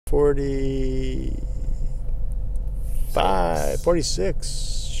45,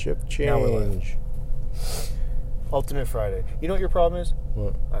 46. Shift change. Ultimate Friday. You know what your problem is?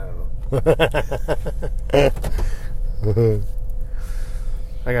 What? I don't know.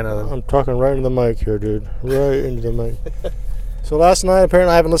 I got another. I'm talking right into the mic here, dude. Right into the mic. So last night,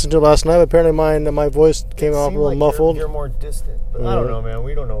 apparently, I haven't listened to it last night, but apparently my voice came off a little muffled. You're more distant. But I don't know, man.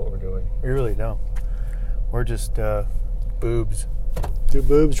 We don't know what we're doing. We really don't. We're just boobs. Two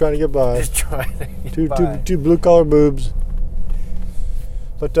boobs trying to get by. Just trying to get by. Two blue-collar boobs.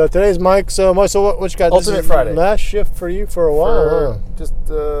 But today's Mike, so what you got? Ultimate Friday. Last shift for you for a while, huh? Just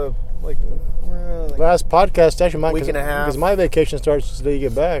like last podcast, actually, Mike, week and a half. Because my vacation starts the day you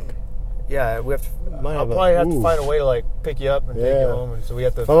get back. Yeah, we have to. I'll probably have to find a way to like pick you up and take you home, and so we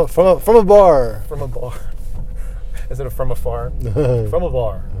have to from a bar. From a bar. Instead of from a farm. From a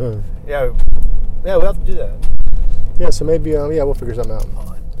bar. Yeah, we have to do that. Yeah, so maybe we'll figure something out.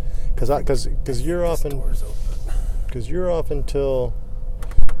 Because you're off until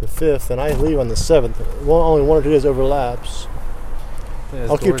the 5th, and I leave on the 7th. Well, only 1 or 2 days overlaps. Yeah,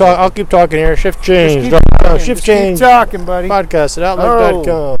 I'll keep talking here. Shift change. Shift change. Keep talking, buddy. Podcast at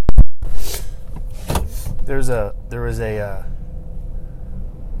Outlook.com. There was a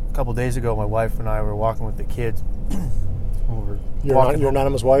couple days ago. My wife and I were walking with the kids. Your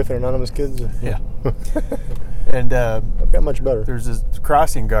anonymous wife and anonymous kids. Yeah. And I've got much better. There's this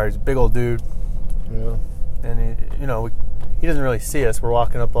crossing guard. He's a big old dude. Yeah. And he doesn't really see us. We're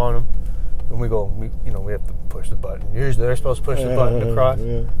walking up on him, and we have to push the button. Usually they're supposed to push the button to cross.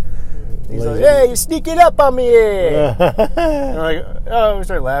 Yeah. He's like, "Hey, you're sneaking up on me!" And we're like, oh, we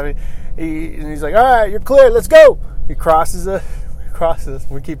start laughing. And he's like, "All right, you're clear. Let's go." He crosses us.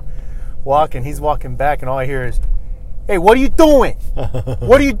 We keep walking. He's walking back, and all I hear is, "Hey, what are you doing?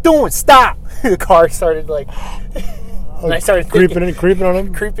 What are you doing? Stop!" The car started like, and I started creeping in on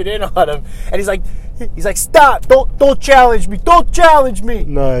him. And he's like, "Stop! Don't challenge me! Don't challenge me!"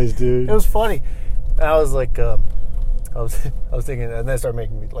 Nice, dude. It was funny. And I was like, I was thinking, and then I started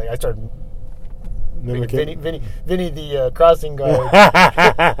making me like I started. Vinny the crossing guard.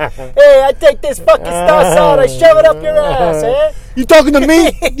 Hey, I take this fucking star salt, I shove it up your ass, eh? You talking to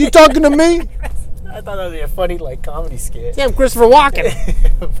me? You talking to me? I thought that would be a funny like comedy skit. Damn, Christopher Walken.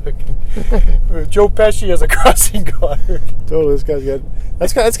 Joe Pesci as a crossing guard. Totally, this guy's got.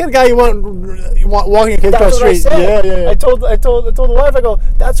 That's kind of guy you want walking a kid across the street. Yeah. I told the wife, I go,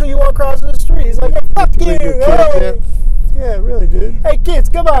 "That's who you want crossing the street." He's like, "Yeah, fuck you." Hey. Yeah, really, dude. Hey, kids,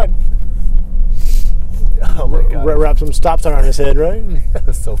 come on. Oh my God! Wrap some stop sign on his head, right?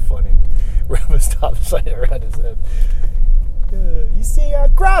 That's so funny. Wrap a stop sign around his head. You see,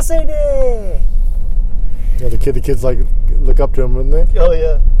 I'm crossing it. Yeah, the kids like look up to him, wouldn't they? Oh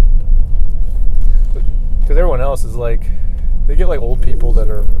yeah. Because everyone else is like, they get like old people that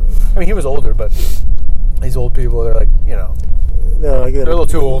are. I mean, he was older, but these old people, they're like, no, like they're a little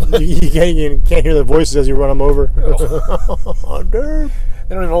too old. You can't hear the voices as you run them over. Oh, dude.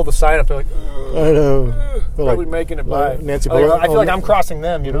 They don't even hold the sign up. They're like, I know. Probably like, making it by. Nancy Pelosi. I feel like I'm crossing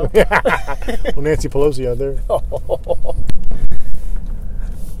them, you know? Well, Nancy Pelosi out there.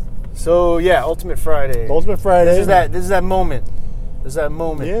 So, yeah, Ultimate Friday. Ultimate Friday. This is that moment. Yeah,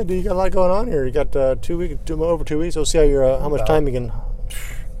 dude, you got a lot going on here. You got over 2 weeks. We'll see how much time you can.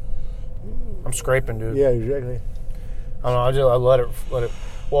 I'm scraping, dude. Yeah, exactly. I don't know. I'll let it.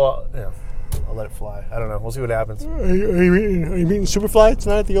 Well, yeah. I'll let it fly. I don't know. We'll see what happens. Are you meeting Superfly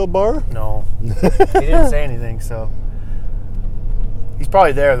tonight at the old bar? No. He didn't say anything, so. He's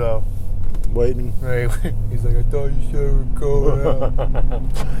probably there, though. Waiting. Right. He's like, I thought you said we're going out.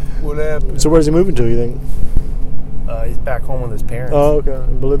 What happened? So where's he moving to, you think? He's back home with his parents. Oh, okay.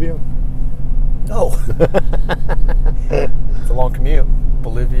 In Bolivia? No. It's a long commute.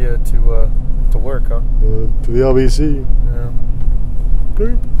 Bolivia to work, huh? To the LBC. Yeah.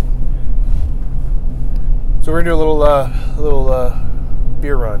 Okay. So we're gonna do a little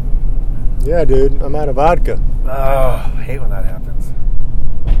beer run. Yeah, dude. I'm out of vodka. Oh, I hate when that happens.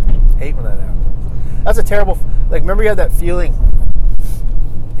 That's a terrible. Like, remember you had that feeling.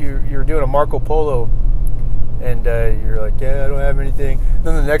 You're doing a Marco Polo, and you're like, yeah, I don't have anything.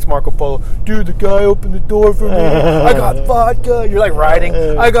 Then the next Marco Polo, dude, the guy opened the door for me. I got vodka. You're like riding.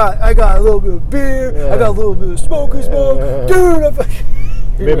 I got a little bit of beer. I got a little bit of smoke. Dude,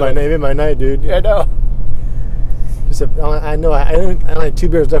 Made my night, dude. Yeah, I know. I know. I only had 2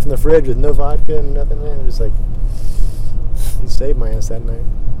 beers left in the fridge with no vodka and nothing. Man, just like he saved my ass that night.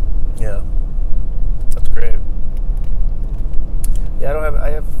 Yeah, that's great. Yeah,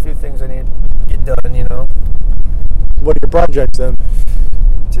 I have a few things I need to get done. You know. What are your projects then?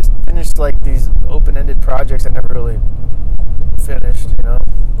 Just finished like these open-ended projects I never really finished. You know.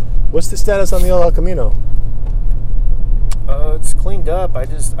 What's the status on the El Camino? It's cleaned up. I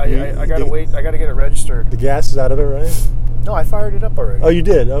gotta wait. I gotta get it registered. The gas is out of it, right? No, I fired it up already. Oh, you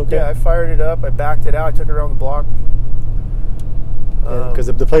did? Okay. Yeah, I fired it up. I backed it out. I took it around the block. Because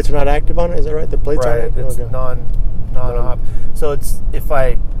the plates are not active on it. Is that right? The plates right, aren't active? it's non-op. So it's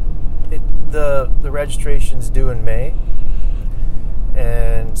the registration's due in May,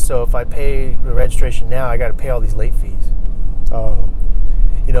 and so if I pay the registration now, I got to pay all these late fees. Oh.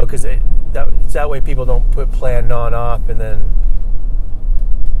 You know, because that way people don't put plan non-op, and then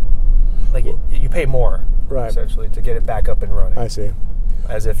like you pay more, right? Essentially to get it back up and running. I see.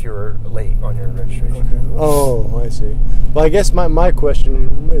 As if you were late on your registration. Okay. Oh, I see. Well, I guess my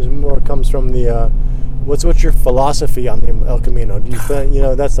question comes from the what's your philosophy on the El Camino? Do you think,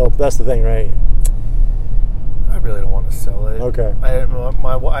 that's the thing, right? I really don't want to sell it. Okay.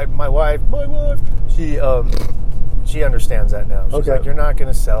 My wife, she understands that now. She's like, you're not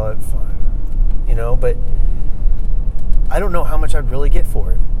going to sell it, fine. But I don't know how much I'd really get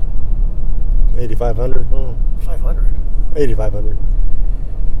for it. 8,500. Oh. 500. 8,500.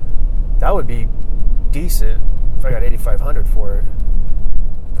 That would be decent if I got 8,500 for it.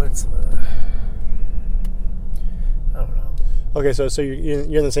 But it's, I don't know. Okay, so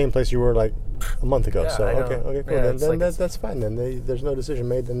you're in the same place you were like a month ago. Yeah, so okay, cool. Yeah, then that's fine. Then there's no decision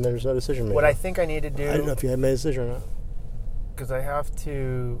made. Then there's no decision made. What I think I need to do. I don't know if you had made a decision or not. Because I have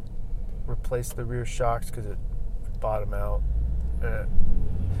to replace the rear shocks because it bottomed out.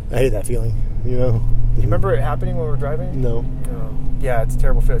 I hate that feeling. You remember it happening when we were driving? No. Yeah, it's a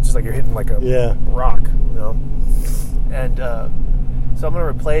terrible feel. It's just like you're hitting like a rock, And so I'm going to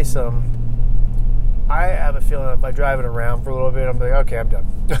replace them. I have a feeling if I drive it around for a little bit, I'm like, okay, I'm done.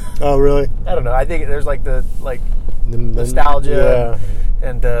 Oh, really? I don't know. I think there's like the nostalgia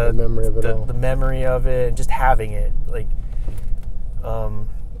and the memory of it all. The memory of it, and just having it,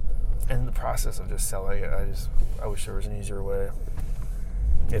 and the process of just selling it. I wish there was an easier way.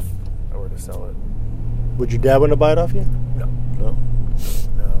 If I were to sell it. Would your dad want to buy it off you? No.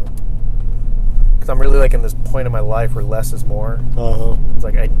 Because I'm really in this point in my life where less is more. It's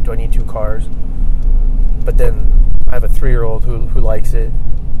like, do I need 2 cars? But then I have a 3-year-old who likes it.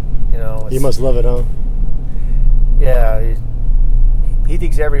 You must love it, huh? Yeah. He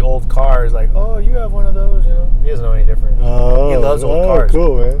thinks every old car is like, oh, you have one of those. He doesn't know any different. Oh, he loves old cars.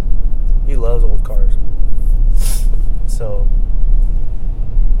 Cool, man. He loves old cars. So.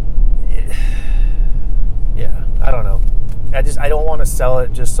 Yeah, I don't know. I don't want to sell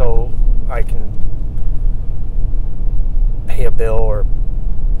it just so I can pay a bill or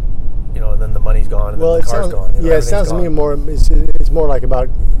and then the money's gone and then the car's gone. It sounds to me more. It's more like about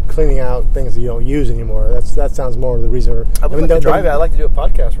cleaning out things that you don't use anymore. That sounds more the reason. I would like to drive it. I'd like to do a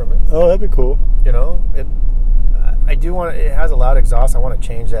podcast from it. Oh, that'd be cool. I do want. It has a loud exhaust. I want to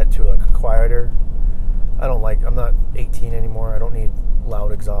change that to a quieter. I'm not 18 anymore. I don't need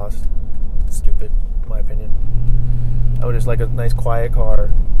loud exhaust. It's stupid, in my opinion. I would just like a nice quiet car.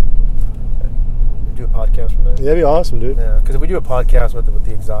 Do a podcast from there. Yeah, that'd be awesome, dude. Yeah, because if we do a podcast with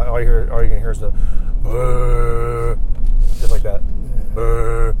the exhaust, all you're gonna hear is the just like that.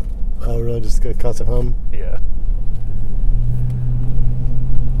 Oh, really? Just a constant hum? Yeah.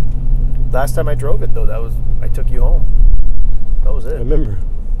 Last time I drove it, though, I took you home. That was it. I remember.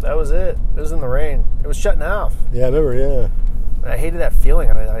 That was it. It was in the rain. It was shutting off. Yeah, I remember, yeah. And I hated that feeling.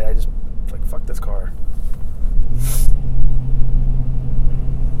 I just, fuck this car.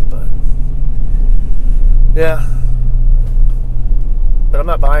 But, yeah. But I'm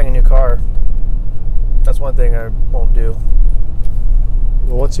not buying a new car. That's one thing I won't do.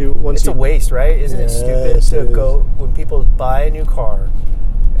 Well, it's a waste, right? Isn't it stupid to go when people buy a new car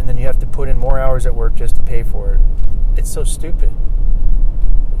and then you have to put in more hours at work just to pay for it? It's so stupid.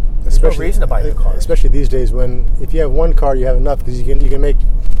 There's no reason to buy a new car. Especially these days when if you have one car, you have enough because you can make.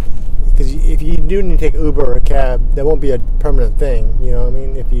 Because if you do need to take Uber or a cab, that won't be a permanent thing. You know what I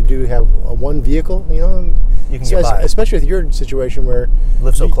mean? If you do have one vehicle, you can get by. Especially with your situation where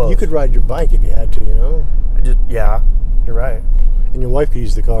live so close, you could ride your bike if you had to. Yeah, you're right. And your wife could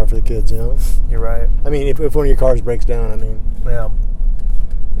use the car for the kids. You're right. I mean, if one of your cars breaks down, yeah.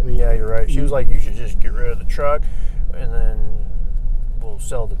 Yeah, you're right. She was like, you should just get rid of the truck, and then we'll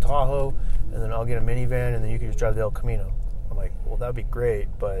sell the Tahoe, and then I'll get a minivan, and then you can just drive the El Camino. I'm like, well, that'd be great,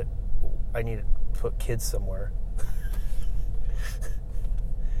 but I need to put kids somewhere.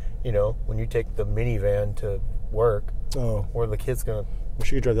 When you take the minivan to work, where are the kids going to... Well,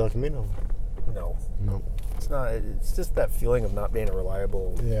 she could drive the El Camino. No. It's not. It's just that feeling of not being a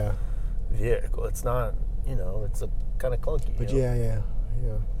reliable vehicle. It's not, it's a kind of clunky. But yeah.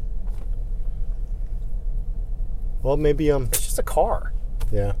 Well, maybe... It's just a car.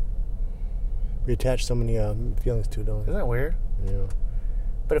 Yeah. We attach so many feelings to it, don't we? Isn't that weird? Yeah.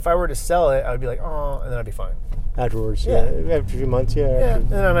 But if I were to sell it, I would be like, oh, and then I'd be fine. Afterwards, yeah. After a few months, yeah. Yeah. And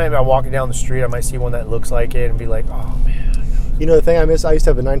then maybe I'm walking down the street, I might see one that looks like it and be like, oh, man. You know, the thing I miss, I used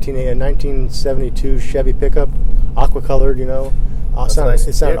to have a 1972 Chevy pickup, aqua colored, you know. It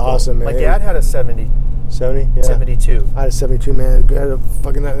sounded awesome, man. My dad had a 70. 70? Yeah. 72. I had a 72, man. It had a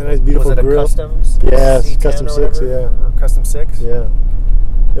fucking nice, beautiful grill. Was it a Customs? Yeah, Custom 6, yeah. Or Custom 6? Yeah.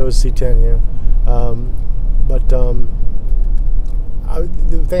 It was C10, yeah.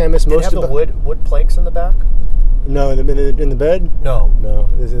 The thing I miss most about... Did it have the wood planks in the back? No, in the bed? No.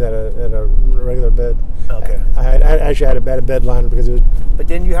 This is at a regular bed. Okay. I actually had a bed liner because it was... But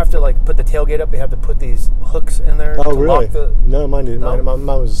didn't you have to, like, put the tailgate up? You had to put these hooks in there to lock the... No, mine didn't. No? Mine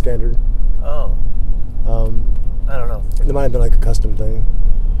was a standard. Oh. I don't know. It might have been like a custom thing.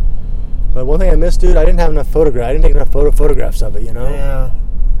 But one thing I missed, dude, I didn't have enough photographs. I didn't take enough photographs of it, you know? Yeah.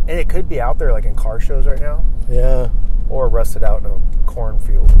 And it could be out there, like, in car shows right now. Yeah. Or rusted out in a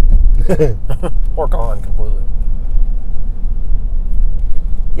cornfield. Or gone completely.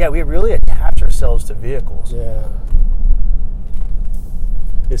 Yeah, we really attach ourselves to vehicles. Yeah.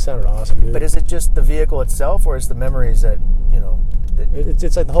 It sounded awesome, dude. But is it just the vehicle itself, or is the memories that, you know...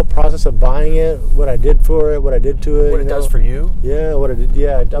 It's like the whole process of buying it, what I did for it, what I did to it. What it does for you? Yeah, what I did.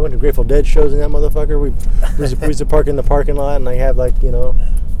 Yeah, I went to Grateful Dead shows in that motherfucker. We used to park in the parking lot, and I have, like, you know,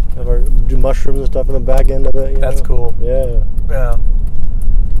 do mushrooms and stuff in the back end of it. That's cool. Yeah. Yeah.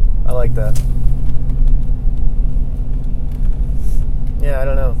 I like that. Yeah, I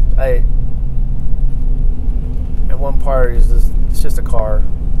don't know. At one part, it's just a car.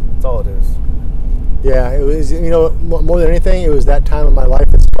 That's all it is. Yeah, it was, you know, more than anything, it was that time of my life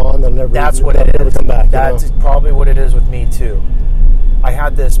that's gone. That's what it is. Never come back. That's probably what it is with me, too. I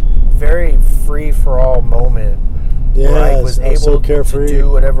had this very free-for-all moment where I was able to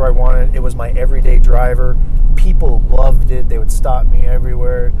do whatever I wanted. It was my everyday driver. People loved it. They would stop me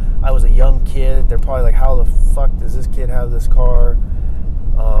everywhere. I was a young kid. They're probably like, how the fuck does this kid have this car?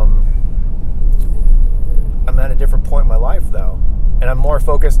 I'm at a different point in my life, though. And I'm more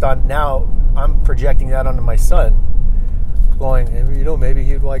focused on, now I'm projecting that onto my son. Going, you know, maybe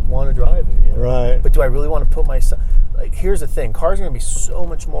he'd like want to drive it. You know? Right. But do I really want to put my son... Like, here's the thing. Cars are going to be so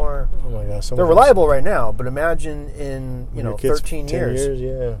much more... Oh, my gosh. They're reliable right now, but imagine in, 13 years.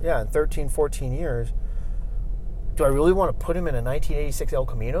 Yeah, in 13, 14 years. Do I really want to put him in a 1986 El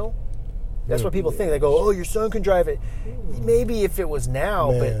Camino? That's what people think. They go, oh, your son can drive it. Maybe if it was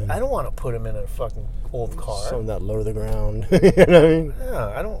now, but I don't want to put him in a fucking old car. Something that low to the ground. You know what I mean? Yeah,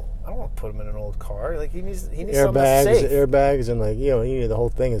 I don't want to put him in an old car. Like, he needs something that's safe. Airbags, and, like, you know, the whole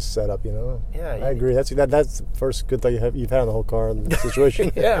thing is set up, you know? Yeah. I agree. That's the first good thing you've had on the whole car in the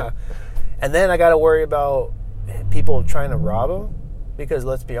situation. Yeah. And then I got to worry about people trying to rob him, because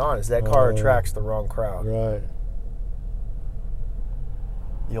let's be honest, that car attracts the wrong crowd. Right.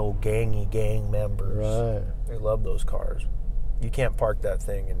 The old gang members. Right. They love those cars. You can't park that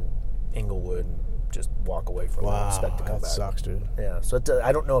thing in Inglewood and just walk away from it and expect to come back. That sucks, dude. Yeah, so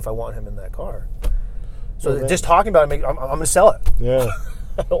I don't know if I want him in that car. So just talking about it, I'm going to sell it. Yeah.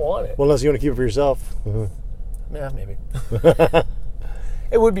 I don't want it. Well, unless you want to keep it for yourself. Yeah, maybe.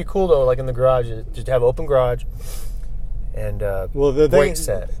 It would be cool, though, like in the garage, just have open garage and brake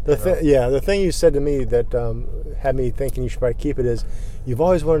set. The thing you said to me that had me thinking you should probably keep it is, you've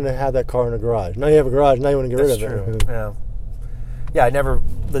always wanted to have that car in a garage. Now you have a garage, now you want to get rid of it. That's true, yeah. Yeah, I never...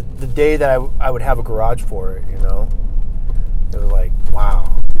 The day that I would have a garage for it, you know, it was like,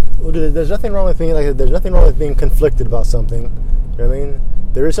 wow. Well, dude, there's nothing wrong with being conflicted about something. You know what I mean?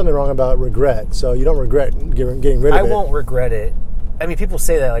 There is something wrong about regret, so you don't regret getting rid of it. I won't regret it. I mean, people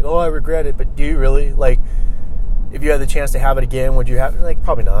say that, like, oh, I regret it, but do you really? Like, if you had the chance to have it again, would you have it? Like,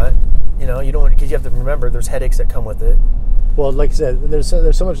 probably not. You know, you don't, because you have to remember there's headaches that come with it. Well, like I said, there's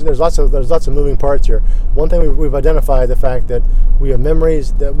lots of moving parts here. One thing we've identified, the fact that we have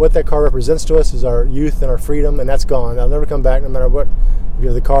memories, that what that car represents to us is our youth and our freedom, and that's gone. That'll never come back, no matter what, if you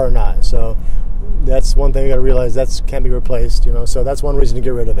have the car or not. So that's one thing you got to realize, that can't be replaced. You know, so that's one reason to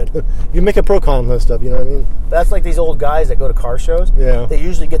get rid of it. You make a pro-con list up. You know what I mean? That's like these old guys that go to car shows. Yeah. They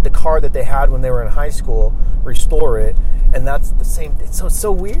usually get the car that they had when they were in high school, restore it, and that's the same. It's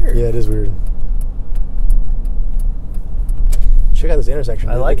so weird. Yeah, it is weird. Check out this intersection.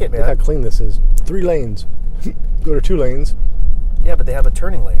 I like it, man. Look how clean this is. 3 lanes. Go to 2 lanes. Yeah, but they have a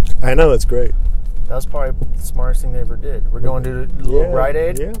turning lane. I know, it's great. That was probably the smartest thing they ever did. We're going to a little Rite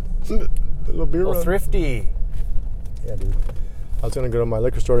Aid. Yeah. A little beer run. Thrifty. Yeah, dude. I was going to go to my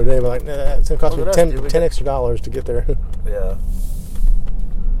liquor store today, but like, nah, it's going to cost me $10 extra to get there. Yeah.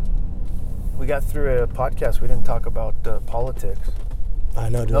 We got through a podcast. We didn't talk about politics. I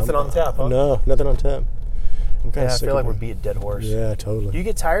know, dude. Nothing on tap, huh? No, nothing on tap. I'm kind of I sick feel like of we're it. beating a dead horse. Yeah, totally. Do you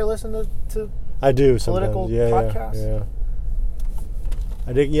get tired listening to I do sometimes. political Yeah, podcasts? Yeah.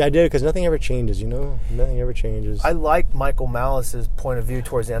 I did. Yeah, I did because nothing ever changes. You know, nothing ever changes. I like Michael Malice's point of view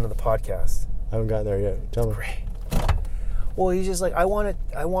towards the end of the podcast. I haven't gotten there yet. Tell me. Great. Well, he's just like, I want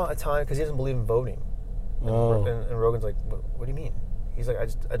a time, because he doesn't believe in voting. Oh. And Rogan's like, what do you mean? He's like, I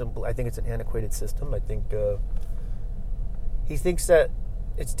think it's an antiquated system. I think he thinks that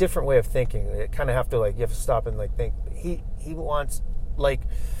it's a different way of thinking. You kind of have to you have to stop and think. He wants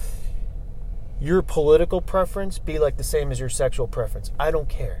your political preference be the same as your sexual preference. I don't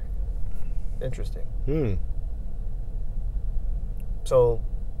care. Interesting. So.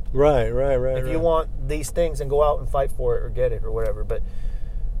 Right. If you want these things, then go out and fight for it or get it or whatever. But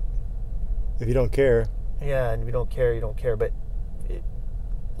if you don't care. Yeah, and if you don't care, you don't care. But, you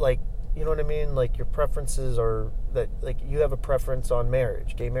know what I mean? Your preferences are that, you have a preference on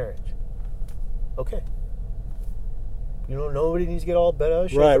marriage, gay marriage. Okay. You know, nobody needs to get all bent out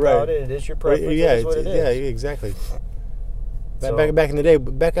of shape about it. It is your preference. Yeah, it is what it is. Yeah, exactly. Back in the day, we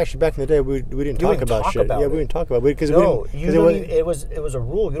didn't talk about shit. Yeah, we didn't talk about it because it was a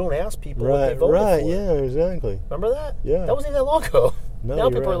rule. You don't ask people what they voted for. Yeah, exactly. Remember that? Yeah, that wasn't even that long ago. No, now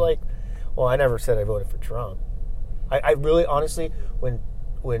people are like, "Well, I never said I voted for Trump." I really, honestly, when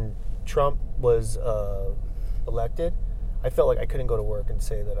Trump was elected, I felt like I couldn't go to work and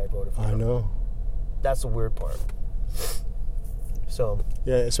say that I voted for Trump. I know. That's the weird part. So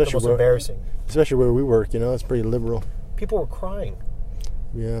yeah, especially the most embarrassing. Especially where we work, it's pretty liberal. People were crying.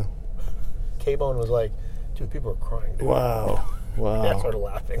 Yeah. K-Bone was like, dude, people are crying. Dude. Wow. I started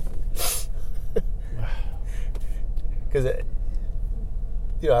laughing. Because,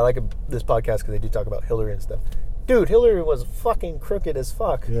 I like this podcast because they do talk about Hillary and stuff. Dude, Hillary was fucking crooked as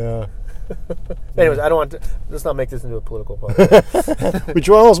fuck. Yeah. Anyways, I don't want to... Let's not make this into a political podcast. But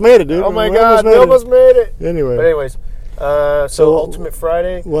you almost made it, dude. Oh my God, we almost made it. Anyway. But anyways... So Ultimate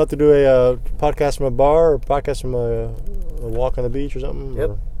Friday. We'll have to do a podcast from a bar or podcast from a walk on the beach or something. Yep.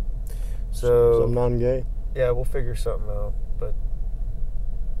 Or something non-gay. Yeah, we'll figure something out. But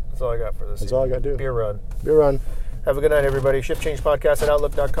that's all I got for this. That's all I got to do. Beer run. Have a good night, everybody.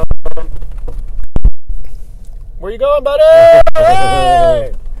 ShipChangePodcast@outlook.com. Where you going, buddy?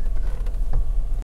 Hey!